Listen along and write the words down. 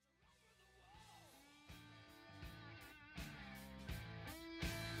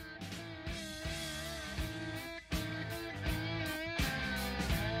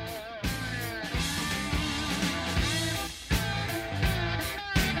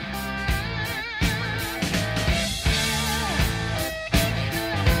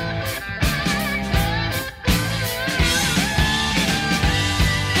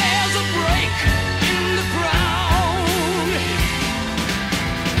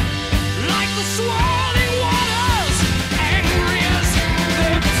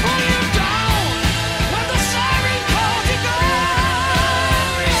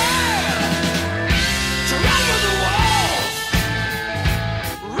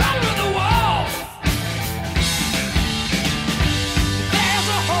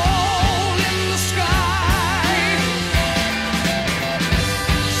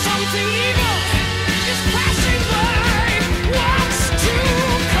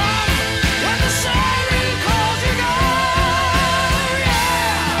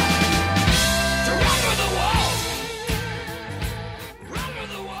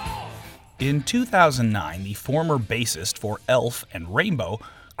In 2009, the former bassist for Elf and Rainbow,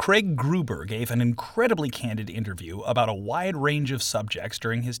 Craig Gruber, gave an incredibly candid interview about a wide range of subjects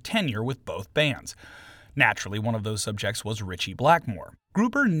during his tenure with both bands. Naturally, one of those subjects was Ritchie Blackmore.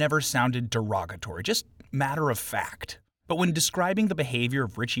 Gruber never sounded derogatory, just matter of fact. But when describing the behavior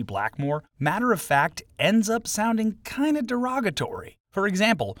of Ritchie Blackmore, matter of fact ends up sounding kinda derogatory. For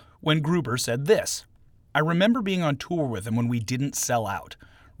example, when Gruber said this, "I remember being on tour with him when we didn't sell out.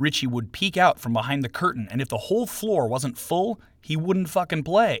 Ritchie would peek out from behind the curtain, and if the whole floor wasn't full, he wouldn't fucking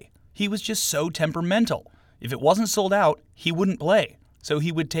play. He was just so temperamental. If it wasn't sold out, he wouldn't play. So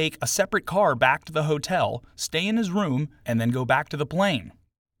he would take a separate car back to the hotel, stay in his room, and then go back to the plane."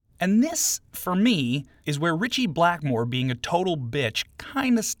 And this, for me, is where Ritchie Blackmore being a total bitch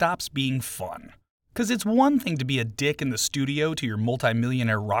kinda stops being fun. 'Cause it's one thing to be a dick in the studio to your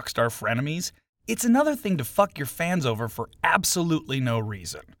multimillionaire rockstar frenemies. It's another thing to fuck your fans over for absolutely no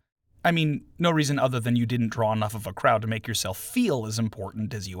reason. I mean, no reason other than you didn't draw enough of a crowd to make yourself feel as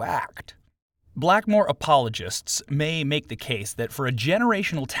important as you act. Blackmore apologists may make the case that for a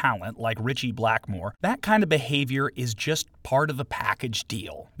generational talent like Ritchie Blackmore, that kind of behavior is just part of the package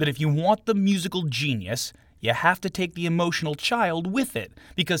deal. That if you want the musical genius, you have to take the emotional child with it,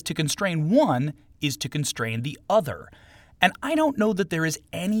 because to constrain one is to constrain the other. And I don't know that there is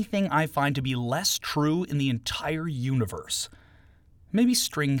anything I find to be less true in the entire universe. Maybe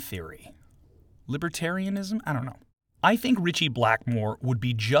string theory. Libertarianism? I don't know. I think Ritchie Blackmore would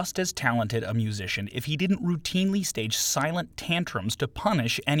be just as talented a musician if he didn't routinely stage silent tantrums to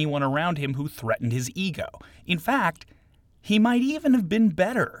punish anyone around him who threatened his ego. In fact, he might even have been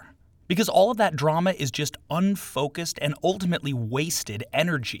better. Because all of that drama is just unfocused and ultimately wasted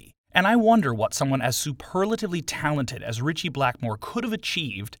energy. And I wonder what someone as superlatively talented as Ritchie Blackmore could have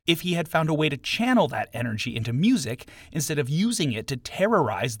achieved if he had found a way to channel that energy into music instead of using it to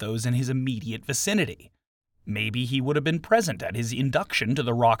terrorize those in his immediate vicinity. Maybe he would have been present at his induction to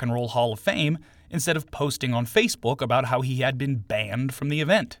the Rock and Roll Hall of Fame instead of posting on Facebook about how he had been banned from the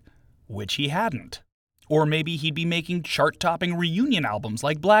event, which he hadn't. Or maybe he'd be making chart-topping reunion albums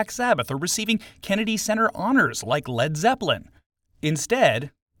like Black Sabbath or receiving Kennedy Center honors like Led Zeppelin.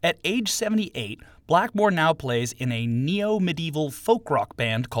 Instead, at age 78, Blackmore now plays in a neo-medieval folk rock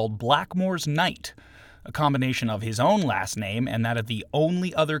band called Blackmore's Night, a combination of his own last name and that of the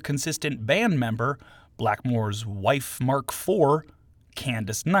only other consistent band member, Blackmore's wife Mark IV,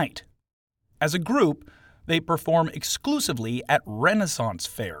 Candace Knight. As a group, they perform exclusively at Renaissance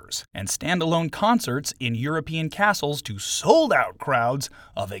fairs and standalone concerts in European castles to sold-out crowds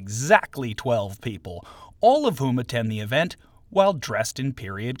of exactly 12 people, all of whom attend the event while dressed in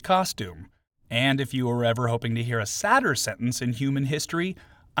period costume. And if you were ever hoping to hear a sadder sentence in human history,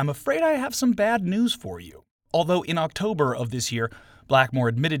 I'm afraid I have some bad news for you. Although in October of this year, Blackmore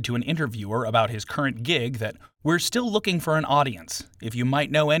admitted to an interviewer about his current gig that we're still looking for an audience, if you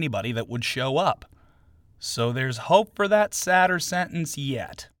might know anybody that would show up. So there's hope for that sadder sentence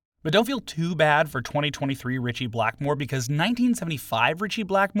yet. But don't feel too bad for 2023 Ritchie Blackmore, because 1975 Ritchie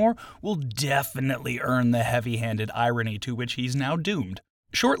Blackmore will definitely earn the heavy-handed irony to which he's now doomed.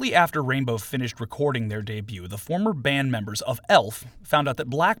 Shortly after Rainbow finished recording their debut, the former band members of Elf found out that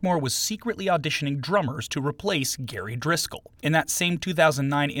Blackmore was secretly auditioning drummers to replace Gary Driscoll. In that same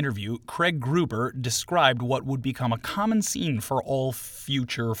 2009 interview, Craig Gruber described what would become a common scene for all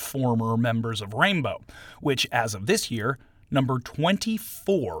future former members of Rainbow, which, as of this year, number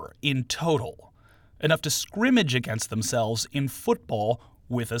 24 in total, enough to scrimmage against themselves in football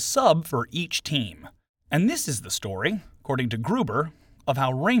with a sub for each team. And this is the story, according to Gruber, of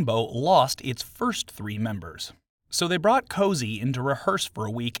how Rainbow lost its first 3 members. So they brought Cozy in to rehearse for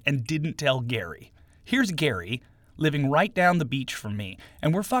a week and didn't tell Gary. Here's Gary, living right down the beach from me,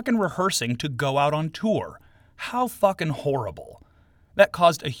 and we're fucking rehearsing to go out on tour. How fucking horrible. That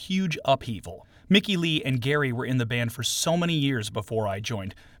caused a huge upheaval. Mickey Lee and Gary were in the band for so many years before I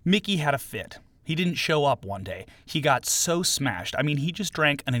joined. Mickey had a fit. He didn't show up one day. He got so smashed. I mean, he just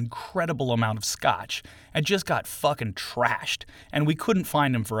drank an incredible amount of scotch and just got fucking trashed, and we couldn't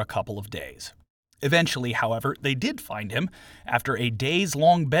find him for a couple of days. Eventually, however, they did find him after a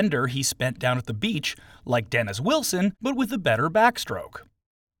days-long bender he spent down at the beach, like Dennis Wilson, but with a better backstroke.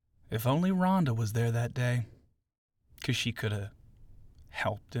 If only Rhonda was there that day, 'cause she could have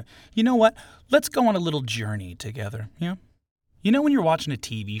helped. You know what? Let's go on a little journey together, yeah? You know when you're watching a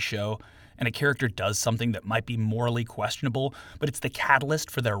TV show and a character does something that might be morally questionable, but it's the catalyst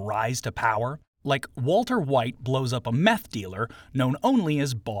for their rise to power? Like Walter White blows up a meth dealer known only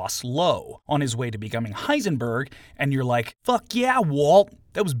as Boss Lowe on his way to becoming Heisenberg, and you're like, fuck yeah, Walt,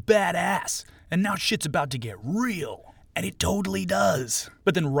 that was badass, and now shit's about to get real. And it totally does.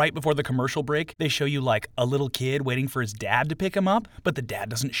 But then right before the commercial break, they show you like a little kid waiting for his dad to pick him up, but the dad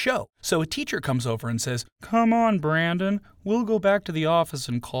doesn't show. So a teacher comes over and says, "Come on, Brandon, we'll go back to the office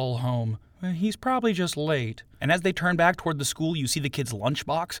and call home. He's probably just late." And as they turn back toward the school, you see the kid's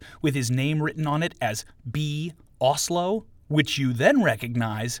lunchbox with his name written on it as B. Oslo, which you then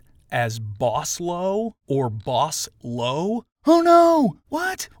recognize as Boss Lowe or Boss Lowe. Oh no!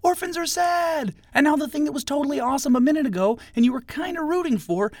 What? Orphans are sad! And now the thing that was totally awesome a minute ago and you were kind of rooting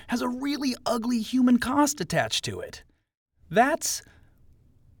for has a really ugly human cost attached to it. That's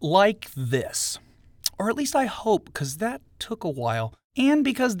like this. Or at least I hope, because that took a while. And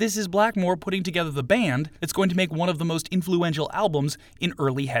because this is Blackmore putting together the band that's going to make one of the most influential albums in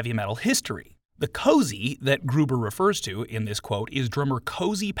early heavy metal history. The Cozy that Gruber refers to in this quote is drummer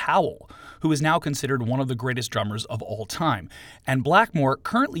Cozy Powell, who is now considered one of the greatest drummers of all time. And Blackmore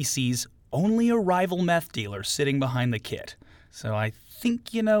currently sees only a rival meth dealer sitting behind the kit. So I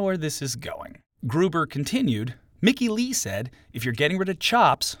think you know where this is going. Gruber continued, Mickey Lee said, "If you're getting rid of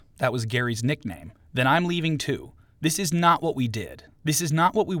Chops," that was Gary's nickname, "then I'm leaving too. This is not what we did. This is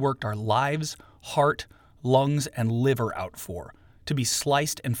not what we worked our lives, heart, lungs, and liver out for, to be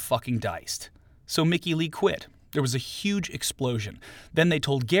sliced and fucking diced." So Mickey Lee quit. There was a huge explosion. Then they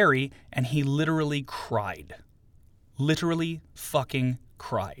told Gary, and he literally cried. Literally fucking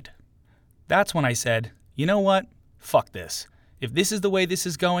cried. That's when I said, you know what? Fuck this. If this is the way this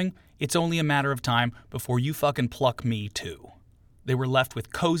is going, it's only a matter of time before you fucking pluck me too. They were left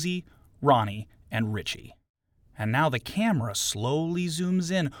with Cozy, Ronnie, and Richie. And now the camera slowly zooms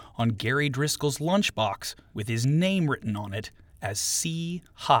in on Gary Driscoll's lunchbox with his name written on it as C.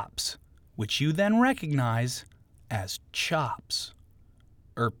 Hops, which you then recognize as Chops.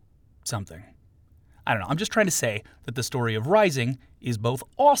 Or something. I don't know, I'm just trying to say that the story of Rising is both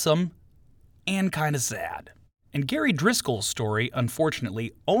awesome and kind of sad. And Gary Driscoll's story,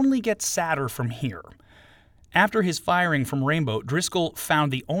 unfortunately, only gets sadder from here. After his firing from Rainbow, Driscoll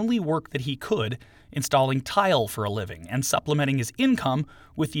found the only work that he could, installing tile for a living and supplementing his income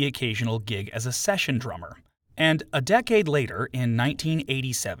with the occasional gig as a session drummer. And a decade later, in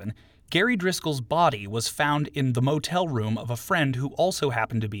 1987, Gary Driscoll's body was found in the motel room of a friend who also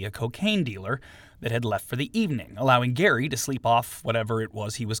happened to be a cocaine dealer that had left for the evening, allowing Gary to sleep off whatever it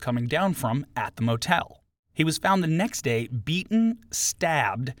was he was coming down from at the motel. He was found the next day beaten,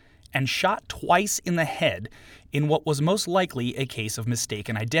 stabbed, and shot twice in the head in what was most likely a case of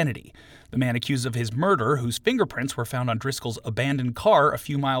mistaken identity. The man accused of his murder, whose fingerprints were found on Driscoll's abandoned car a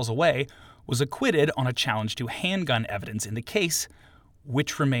few miles away, was acquitted on a challenge to handgun evidence in the case,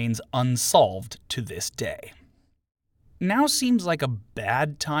 which remains unsolved to this day. Now seems like a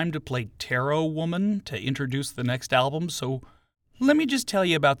bad time to play Tarot Woman to introduce the next album, so let me just tell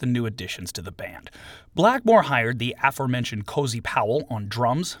you about the new additions to the band. Blackmore hired the aforementioned Cozy Powell on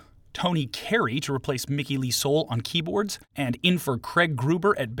drums, Tony Carey to replace Mickey Lee Soul on keyboards, and in for Craig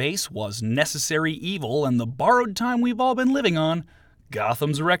Gruber at bass was Necessary Evil and the borrowed time we've all been living on,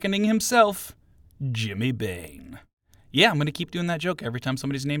 Gotham's Reckoning himself, Jimmy Bain. Yeah, I'm going to keep doing that joke every time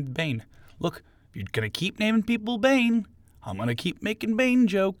somebody's named Bain. Look, if you're going to keep naming people Bain, I'm going to keep making Bain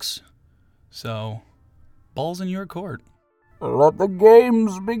jokes. So, ball's in your court. Let the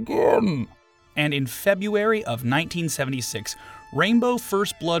games begin. And in February of 1976, Rainbow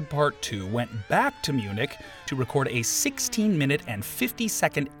First Blood Part 2 went back to Munich to record a 16-minute and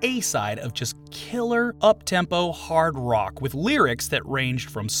 50-second A-side of just killer, up-tempo hard rock with lyrics that ranged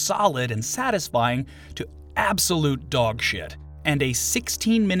from solid and satisfying to absolute dog shit, and a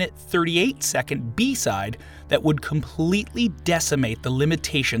 16-minute, 38-second B-side that would completely decimate the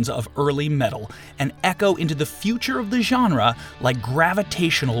limitations of early metal and echo into the future of the genre like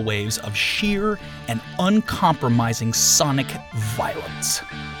gravitational waves of sheer and uncompromising sonic violence.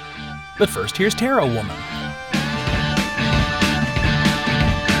 But first, here's Tarot Woman.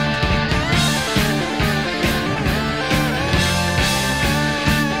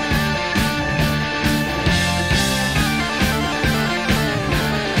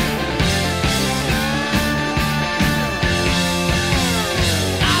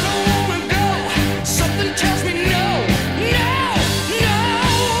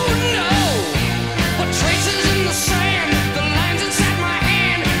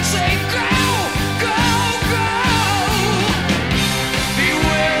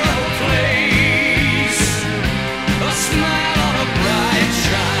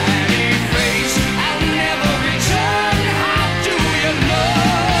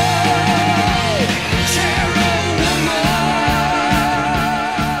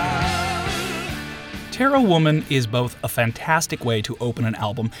 Terra Woman is both a fantastic way to open an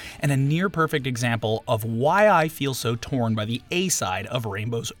album and a near-perfect example of why I feel so torn by the A-side of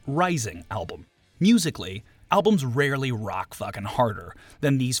Rainbow's Rising album. Musically, albums rarely rock fucking harder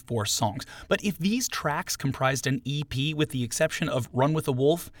than these 4 songs, but if these tracks comprised an EP with the exception of Run with a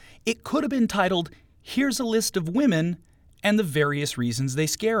Wolf, it could have been titled Here's a List of Women and the Various Reasons They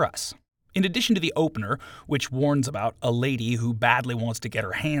Scare Us. In addition to the opener, which warns about a lady who badly wants to get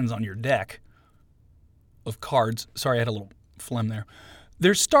her hands on your deck of cards, sorry I had a little phlegm there,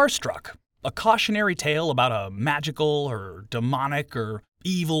 there's Starstruck, a cautionary tale about a magical or demonic or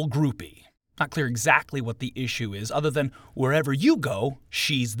evil groupie. Not clear exactly what the issue is, other than wherever you go,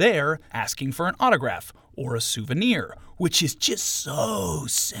 she's there asking for an autograph or a souvenir, which is just so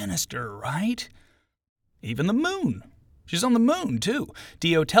sinister, right? Even the moon. She's on the moon, too.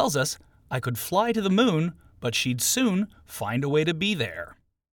 Dio tells us, I could fly to the moon, but she'd soon find a way to be there.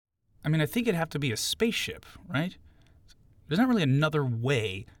 I mean, I think it'd have to be a spaceship, right? There's not really another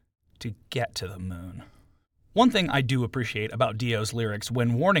way to get to the moon. One thing I do appreciate about Dio's lyrics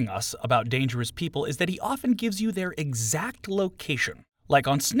when warning us about dangerous people is that he often gives you their exact location. Like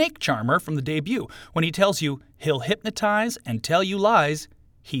on Snake Charmer from the debut, when he tells you he'll hypnotize and tell you lies,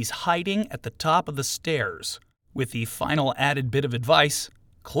 he's hiding at the top of the stairs. With the final added bit of advice,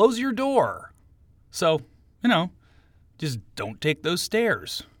 close your door. So, just don't take those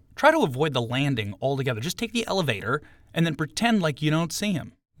stairs. Try to avoid the landing altogether. Just take the elevator and then pretend like you don't see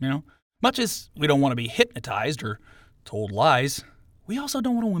him, Much as we don't want to be hypnotized or told lies, we also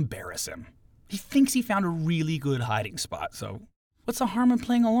don't want to embarrass him. He thinks he found a really good hiding spot, so what's the harm in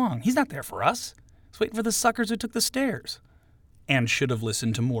playing along? He's not there for us. He's waiting for the suckers who took the stairs. And should have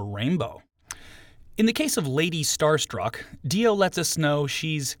listened to more Rainbow. In the case of Lady Starstruck, Dio lets us know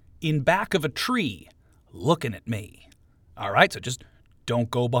she's in back of a tree, looking at me. All right, so just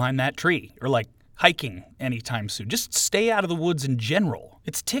don't go behind that tree, or hiking anytime soon. Just stay out of the woods in general.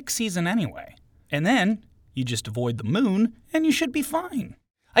 It's tick season anyway. And then you just avoid the moon and you should be fine.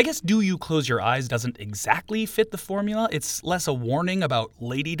 I guess Do You Close Your Eyes doesn't exactly fit the formula. It's less a warning about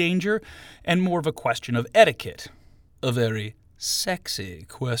lady danger and more of a question of etiquette. A very sexy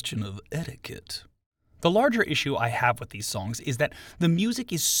question of etiquette. The larger issue I have with these songs is that the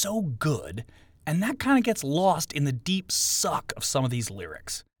music is so good, and that kind of gets lost in the deep suck of some of these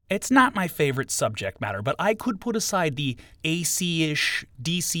lyrics. It's not my favorite subject matter, but I could put aside the AC-ish,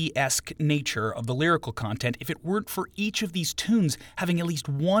 DC-esque nature of the lyrical content if it weren't for each of these tunes having at least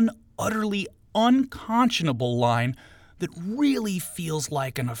one utterly unconscionable line that really feels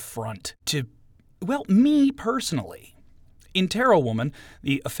like an affront to, me personally. In Terra Woman,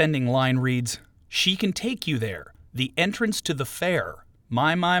 the offending line reads, "She can take you there, the entrance to the fair.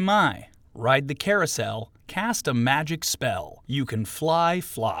 My. Ride the carousel, cast a magic spell. You can fly.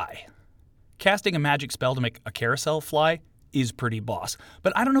 Casting a magic spell to make a carousel fly is pretty boss,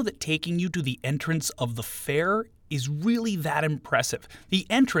 but I don't know that taking you to the entrance of the fair is really that impressive. The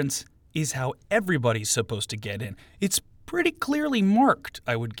entrance is how everybody's supposed to get in. It's pretty clearly marked,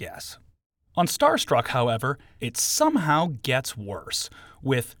 I would guess. On Starstruck, however, it somehow gets worse,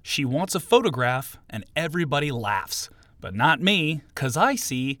 with she wants a photograph and everybody laughs. But not me, 'cause I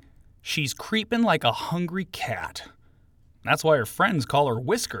see she's creeping like a hungry cat. That's why her friends call her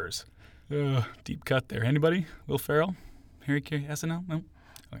Whiskers. Deep cut there. Anybody? Will Ferrell? Harry Carey? SNL? No?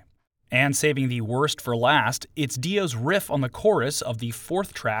 Okay. And saving the worst for last, it's Dio's riff on the chorus of the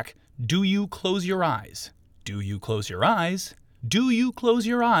 4th track, Do You Close Your Eyes? Do you close your eyes? Do you close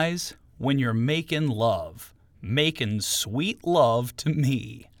your eyes when you're making love? Making sweet love to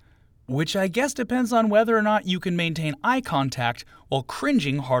me. Which I guess depends on whether or not you can maintain eye contact while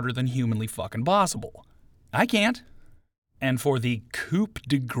cringing harder than humanly fucking possible. I can't. And for the coup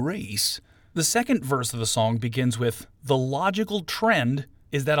de grace, the second verse of the song begins with, the logical trend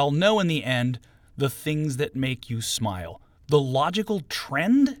is that I'll know in the end the things that make you smile. The logical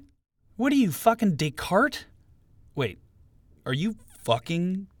trend? What are you, fucking Descartes? Wait, are you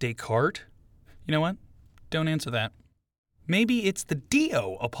fucking Descartes? You know what? Don't answer that. Maybe it's the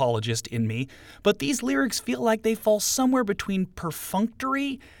Dio apologist in me, but these lyrics feel like they fall somewhere between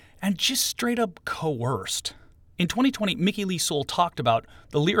perfunctory and just straight up coerced. In 2020, Mickey Lee Soul talked about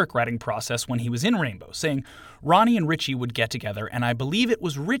the lyric writing process when he was in Rainbow, saying Ronnie and Richie would get together, and I believe it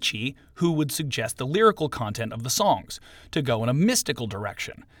was Richie who would suggest the lyrical content of the songs to go in a mystical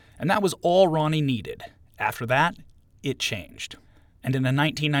direction, and that was all Ronnie needed. After that, it changed. And in a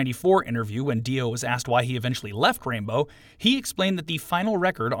 1994 interview, when Dio was asked why he eventually left Rainbow, he explained that the final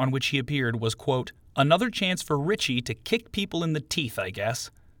record on which he appeared was, quote, another chance for Richie to kick people in the teeth, I guess.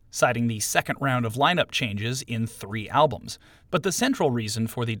 citing the second round of lineup changes in 3 albums. But the central reason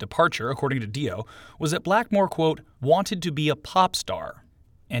for the departure, according to Dio, was that Blackmore, quote, wanted to be a pop star.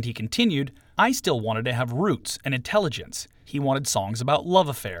 And he continued, I still wanted to have roots and intelligence. He wanted songs about love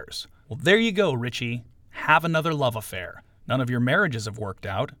affairs. Well, there you go, Richie. Have another love affair. None of your marriages have worked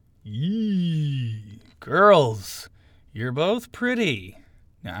out. Yee. Girls, you're both pretty.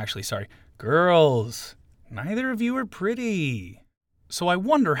 No, actually, sorry. Girls, neither of you are pretty. So I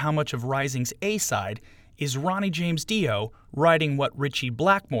wonder how much of Rising's A-side is Ronnie James Dio writing what Ritchie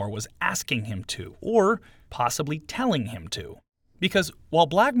Blackmore was asking him to, or possibly telling him to. Because while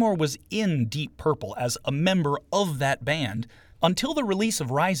Blackmore was in Deep Purple as a member of that band, until the release of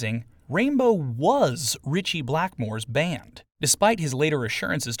Rising, Rainbow was Ritchie Blackmore's band, despite his later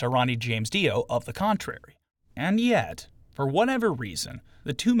assurances to Ronnie James Dio of the contrary. And yet, for whatever reason,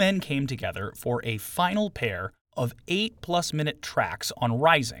 the two men came together for a final pair of 8+ minute tracks on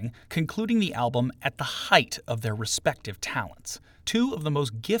Rising, concluding the album at the height of their respective talents. Two of the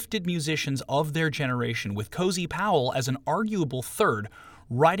most gifted musicians of their generation, with Cozy Powell as an arguable third,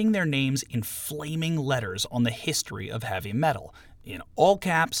 writing their names in flaming letters on the history of heavy metal, in all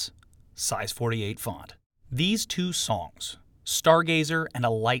caps, size 48 font. These two songs, Stargazer and A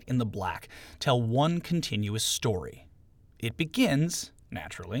Light in the Black, tell one continuous story. It begins,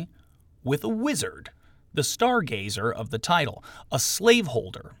 naturally, with a wizard, the stargazer of the title, a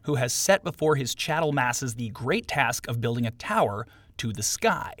slaveholder who has set before his chattel masses the great task of building a tower to the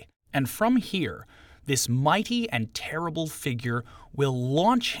sky. And from here, this mighty and terrible figure will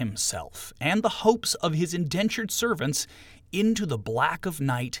launch himself and the hopes of his indentured servants into the black of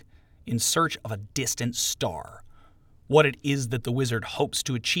night in search of a distant star. What it is that the wizard hopes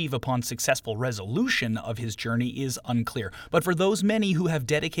to achieve upon successful resolution of his journey is unclear, but for those many who have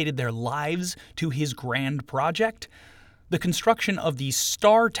dedicated their lives to his grand project, the construction of the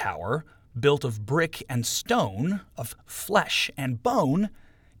Star Tower, built of brick and stone, of flesh and bone,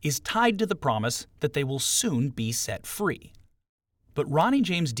 is tied to the promise that they will soon be set free. But Ronnie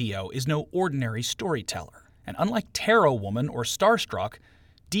James Dio is no ordinary storyteller, and unlike Tarot Woman or Starstruck,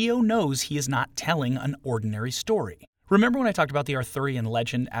 Dio knows he is not telling an ordinary story. Remember when I talked about the Arthurian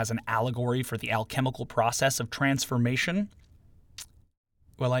legend as an allegory for the alchemical process of transformation?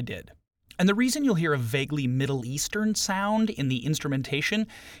 Well, I did. And the reason you'll hear a vaguely Middle Eastern sound in the instrumentation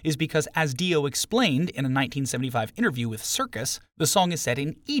is because, as Dio explained in a 1975 interview with Circus, the song is set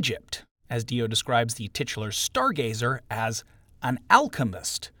in Egypt, as Dio describes the titular stargazer as an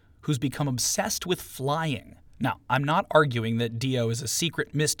alchemist who's become obsessed with flying. Now, I'm not arguing that Dio is a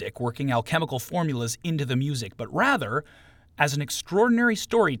secret mystic working alchemical formulas into the music, but rather, as an extraordinary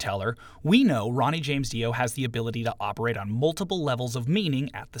storyteller, we know Ronnie James Dio has the ability to operate on multiple levels of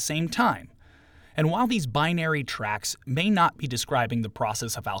meaning at the same time. And while these binary tracks may not be describing the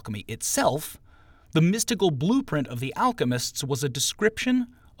process of alchemy itself, the mystical blueprint of the alchemists was a description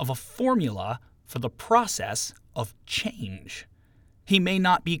of a formula for the process of change. He may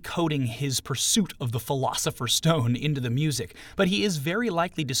not be coding his pursuit of the Philosopher's Stone into the music, but he is very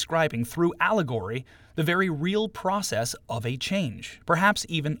likely describing through allegory the very real process of a change, perhaps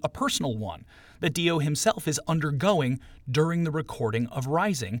even a personal one, that Dio himself is undergoing during the recording of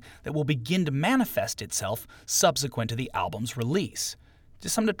Rising that will begin to manifest itself subsequent to the album's release.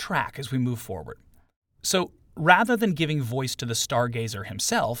 Just something to track as we move forward. So, rather than giving voice to the stargazer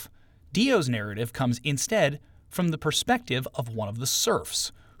himself, Dio's narrative comes instead from the perspective of one of the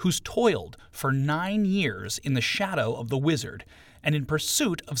serfs, who's toiled for 9 years in the shadow of the wizard and in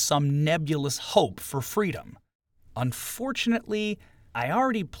pursuit of some nebulous hope for freedom. Unfortunately, I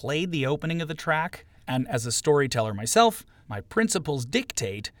already played the opening of the track, and as a storyteller myself, my principles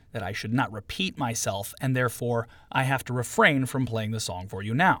dictate that I should not repeat myself, and therefore I have to refrain from playing the song for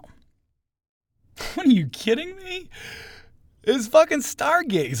you now. What, are you kidding me? It's fucking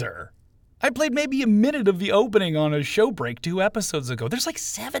Stargazer. I played maybe a minute of the opening on a show break 2 episodes ago. There's like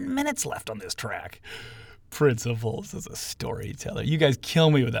 7 minutes left on this track. Principles as a storyteller. You guys kill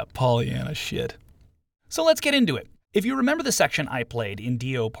me with that Pollyanna shit. So let's get into it. If you remember the section I played in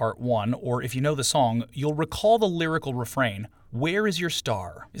Dio Part 1, or if you know the song, you'll recall the lyrical refrain, "Where is your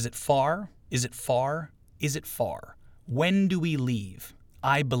star? Is it far? Is it far? Is it far? When do we leave?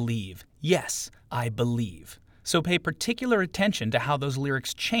 I believe. Yes, I believe." So pay particular attention to how those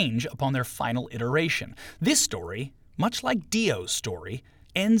lyrics change upon their final iteration. This story, much like Dio's story,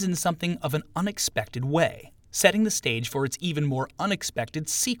 ends in something of an unexpected way, setting the stage for its even more unexpected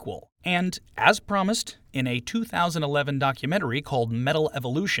sequel. And, as promised, in a 2011 documentary called Metal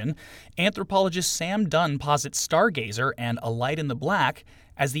Evolution, anthropologist Sam Dunn posits Stargazer and A Light in the Black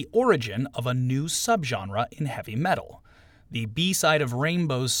as the origin of a new subgenre in heavy metal. The B-side of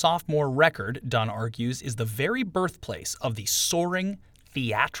Rainbow's sophomore record, Dunn argues, is the very birthplace of the soaring,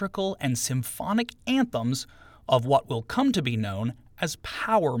 theatrical, and symphonic anthems of what will come to be known as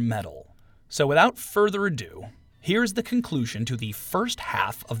power metal. So without further ado, here's the conclusion to the first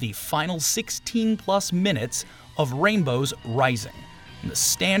half of the final 16-plus minutes of Rainbow's Rising, the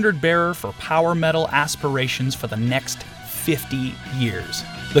standard bearer for power metal aspirations for the next 50 years.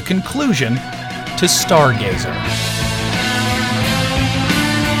 The conclusion to Stargazer.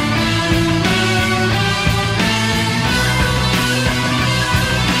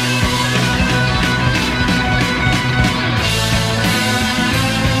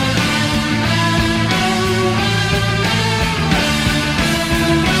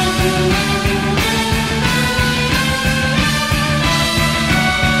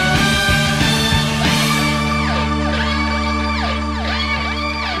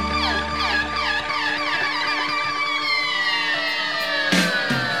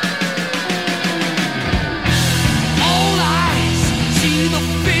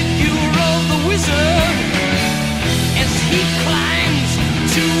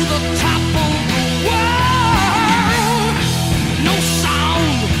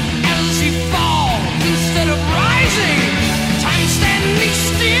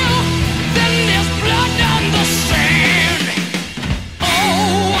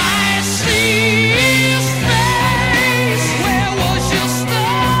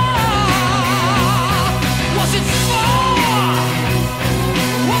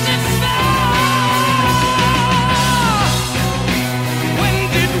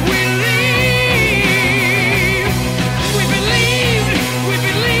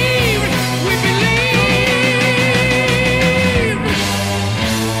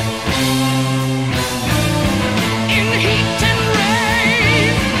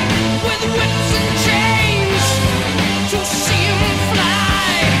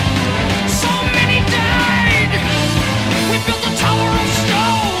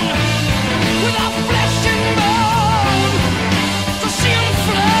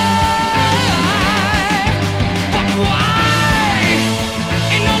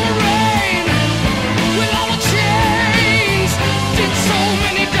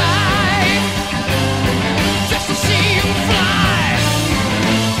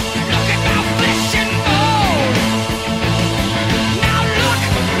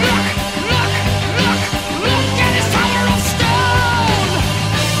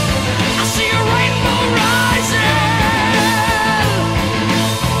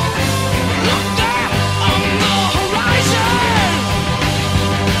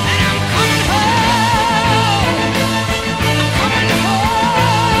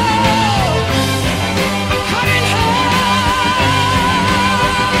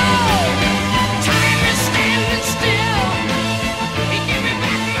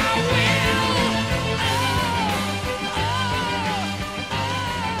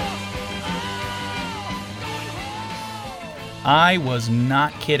 I was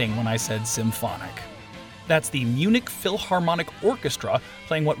not kidding when I said symphonic. That's the Munich Philharmonic Orchestra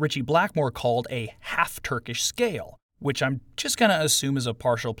playing what Ritchie Blackmore called a half-Turkish scale, which I'm just going to assume is a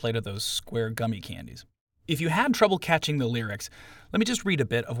partial plate of those square gummy candies. If you had trouble catching the lyrics, let me just read a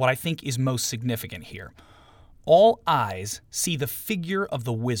bit of what I think is most significant here. All eyes see the figure of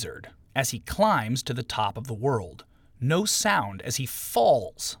the wizard as he climbs to the top of the world. No sound as he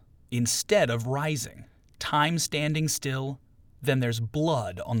falls instead of rising. Time standing still, then there's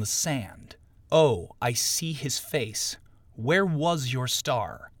blood on the sand. Oh, I see his face. Where was your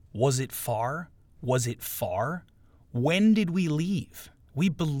star? Was it far? Was it far? When did we leave? We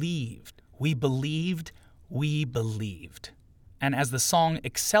believed, we believed, we believed. And as the song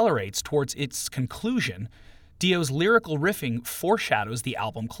accelerates towards its conclusion, Dio's lyrical riffing foreshadows the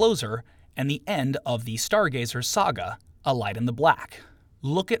album closer and the end of the Stargazer saga, A Light in the Black.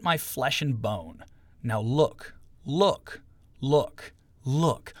 Look at my flesh and bone. Now look, look, look,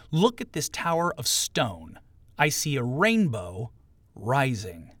 look. Look at this tower of stone. I see a rainbow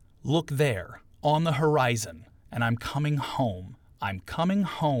rising. Look there, on the horizon, and I'm coming home. I'm coming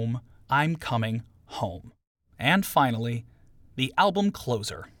home. I'm coming home. And finally, the album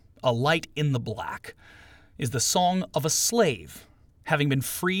closer, A Light in the Black, is the song of a slave, having been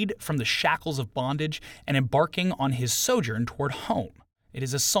freed from the shackles of bondage and embarking on his sojourn toward home. It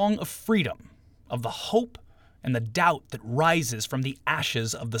is a song of freedom, of the hope and the doubt that rises from the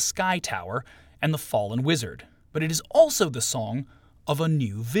ashes of the Sky Tower and the fallen wizard. But it is also the song of a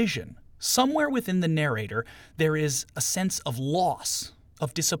new vision. Somewhere within the narrator, there is a sense of loss,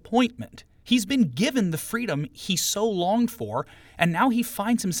 of disappointment. He's been given the freedom he so longed for, and now he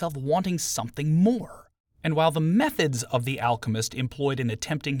finds himself wanting something more. And while the methods of the alchemist employed in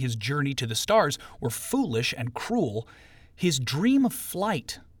attempting his journey to the stars were foolish and cruel, his dream of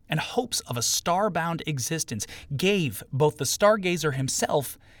flight and hopes of a star-bound existence gave both the stargazer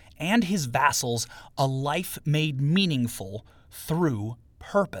himself and his vassals a life made meaningful through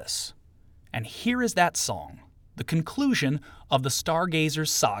purpose. And here is that song, the conclusion of the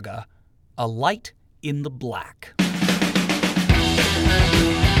stargazer's saga, A Light in the Black.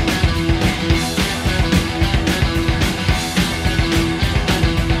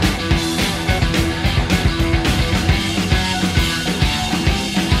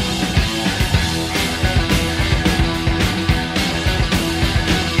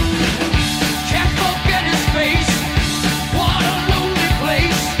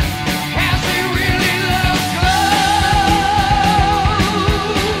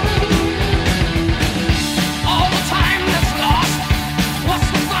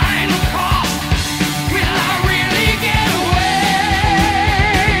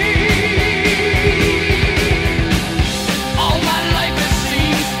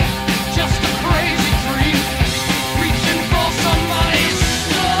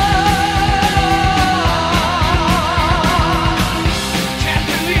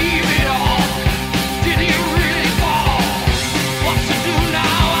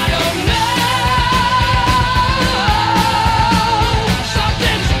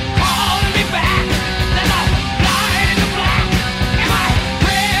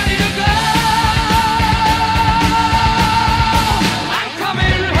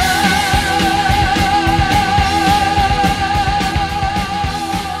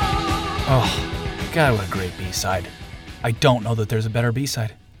 God, what a great B-side. I don't know that there's a better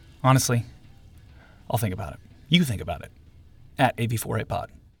B-side. Honestly, I'll think about it. You think about it. At AV48Pod.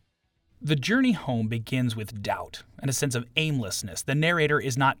 The journey home begins with doubt and a sense of aimlessness. The narrator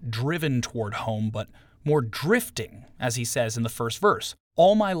is not driven toward home, but more drifting, as he says in the first verse.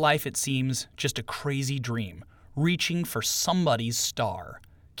 All my life, it seems, just a crazy dream, reaching for somebody's star.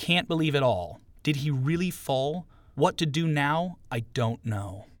 Can't believe it all. Did he really fall? What to do now, I don't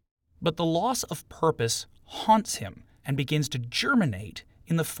know. But the loss of purpose haunts him and begins to germinate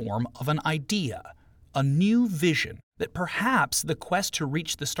in the form of an idea, a new vision, that perhaps the quest to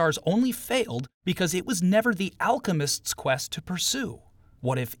reach the stars only failed because it was never the alchemist's quest to pursue.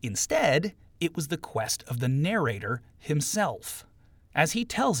 What if instead it was the quest of the narrator himself? As he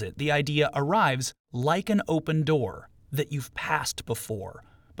tells it, the idea arrives like an open door that you've passed before,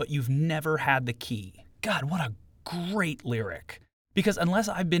 but you've never had the key. God, what a great lyric. Because unless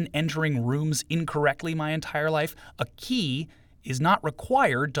I've been entering rooms incorrectly my entire life, a key is not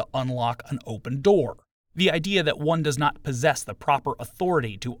required to unlock an open door. The idea that one does not possess the proper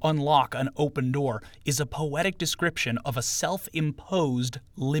authority to unlock an open door is a poetic description of a self-imposed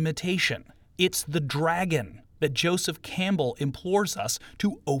limitation. It's the dragon that Joseph Campbell implores us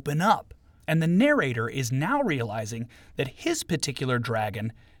to open up. And the narrator is now realizing that his particular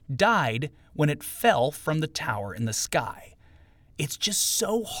dragon died when it fell from the tower in the sky. It's just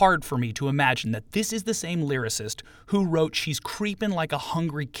so hard for me to imagine that this is the same lyricist who wrote She's Creepin' Like a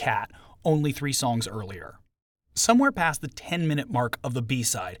Hungry Cat only 3 songs earlier. Somewhere past the 10-minute mark of the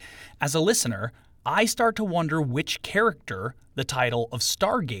B-side, as a listener, I start to wonder which character the title of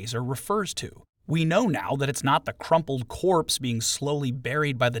Stargazer refers to. We know now that it's not the crumpled corpse being slowly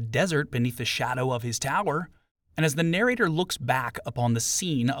buried by the desert beneath the shadow of his tower. And as the narrator looks back upon the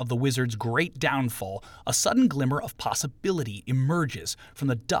scene of the wizard's great downfall, a sudden glimmer of possibility emerges from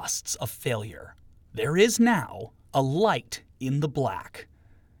the dusts of failure. There is now a light in the black,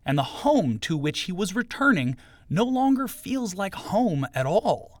 and the home to which he was returning no longer feels like home at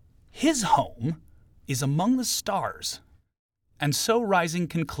all. His home is among the stars. And so Rising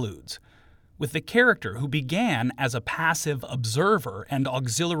concludes, with the character who began as a passive observer and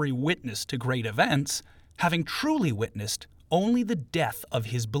auxiliary witness to great events, having truly witnessed only the death of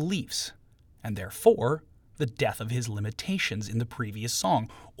his beliefs, and therefore the death of his limitations in the previous song.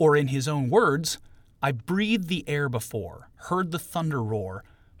 Or in his own words, I breathed the air before, heard the thunder roar,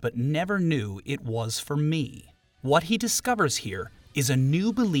 but never knew it was for me. What he discovers here is a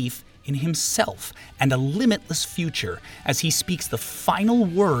new belief in himself and a limitless future as he speaks the final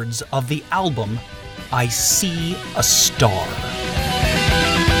words of the album, I See a Star.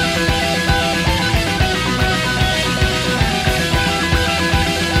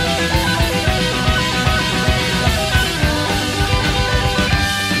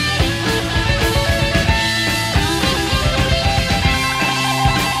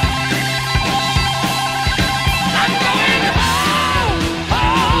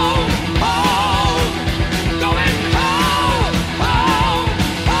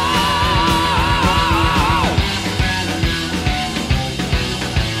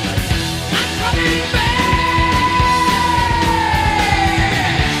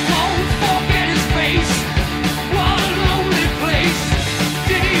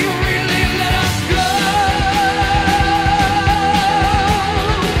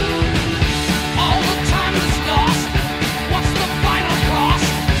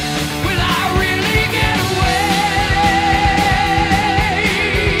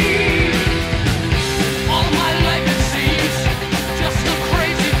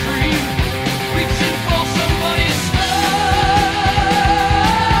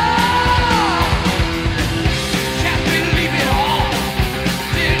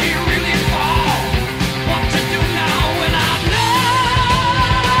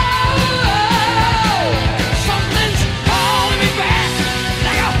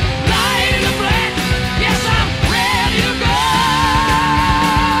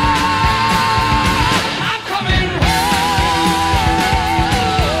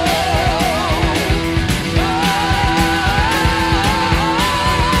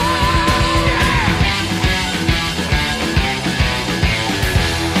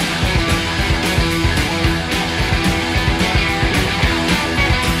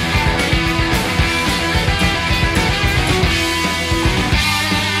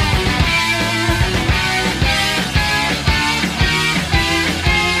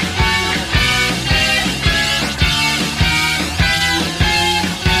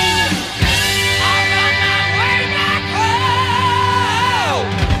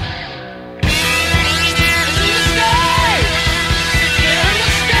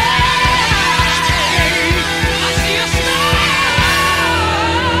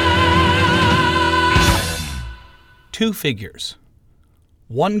 two figures,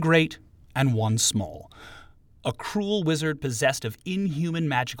 one great and one small. A cruel wizard possessed of inhuman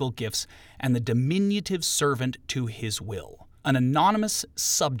magical gifts and the diminutive servant to his will. An anonymous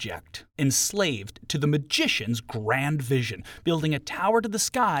subject enslaved to the magician's grand vision, building a tower to the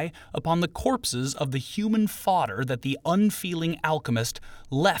sky upon the corpses of the human fodder that the unfeeling alchemist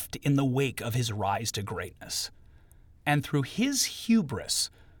left in the wake of his rise to greatness. And through his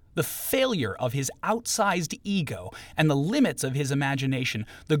hubris, the failure of his outsized ego, and the limits of his imagination,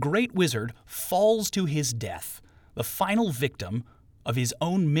 the great wizard falls to his death, the final victim of his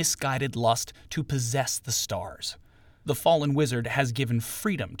own misguided lust to possess the stars. The fallen wizard has given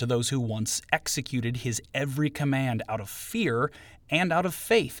freedom to those who once executed his every command out of fear and out of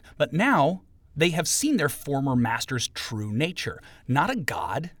faith, but now they have seen their former master's true nature, not a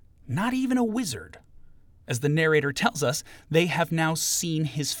god, not even a wizard. As the narrator tells us, they have now seen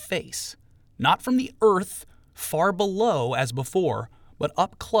his face, not from the earth far below as before, but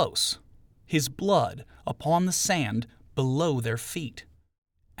up close, his blood upon the sand below their feet.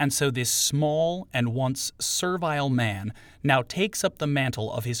 And so this small and once servile man now takes up the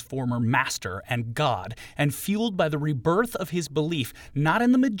mantle of his former master and god, and fueled by the rebirth of his belief not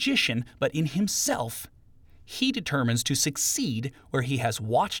in the magician but in himself, he determines to succeed where he has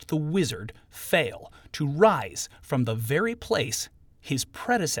watched the wizard fail, to rise from the very place his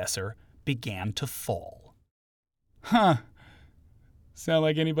predecessor began to fall. Huh. Sound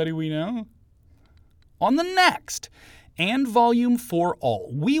like anybody we know? On the next, and Volume 4 All,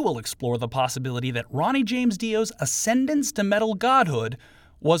 we will explore the possibility that Ronnie James Dio's ascendance to metal godhood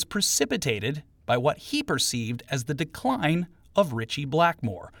was precipitated by what he perceived as the decline of Ritchie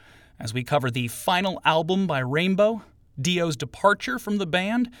Blackmore. As we cover the final album by Rainbow, Dio's departure from the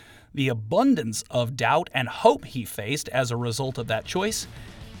band, the abundance of doubt and hope he faced as a result of that choice,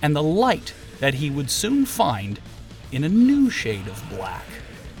 and the light that he would soon find in a new shade of black.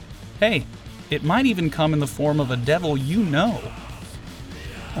 Hey, it might even come in the form of a devil you know.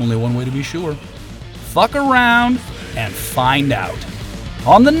 Only one way to be sure. Fuck around and find out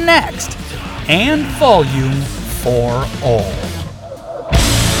on the next and Volume 4 All.